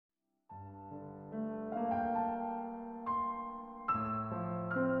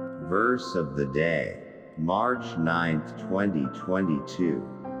Verse of the day, March 9th, 2022.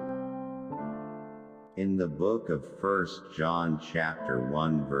 In the book of 1 John chapter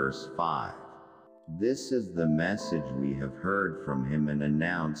 1 verse 5. This is the message we have heard from him and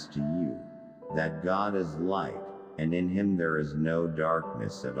announced to you, that God is light, and in him there is no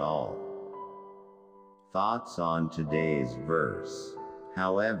darkness at all. Thoughts on today's verse.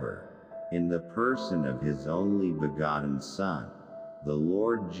 However, in the person of his only begotten Son, the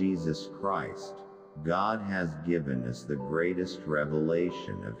Lord Jesus Christ, God has given us the greatest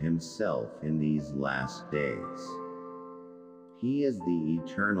revelation of himself in these last days. He is the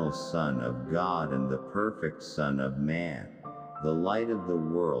eternal Son of God and the perfect Son of man, the light of the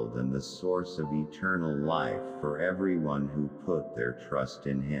world and the source of eternal life for everyone who put their trust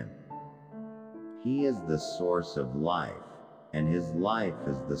in him. He is the source of life, and his life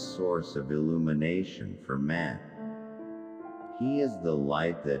is the source of illumination for man. He is the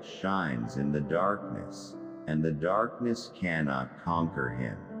light that shines in the darkness, and the darkness cannot conquer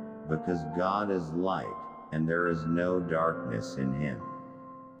him, because God is light, and there is no darkness in him.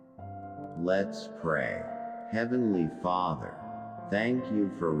 Let's pray. Heavenly Father, thank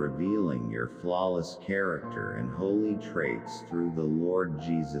you for revealing your flawless character and holy traits through the Lord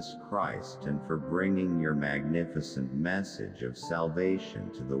Jesus Christ, and for bringing your magnificent message of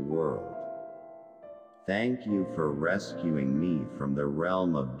salvation to the world. Thank you for rescuing me from the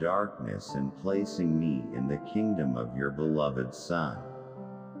realm of darkness and placing me in the kingdom of your beloved Son.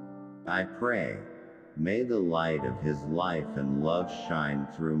 I pray, may the light of his life and love shine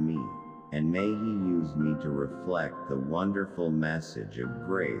through me, and may he use me to reflect the wonderful message of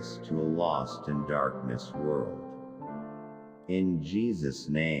grace to a lost and darkness world. In Jesus'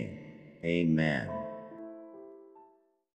 name, amen.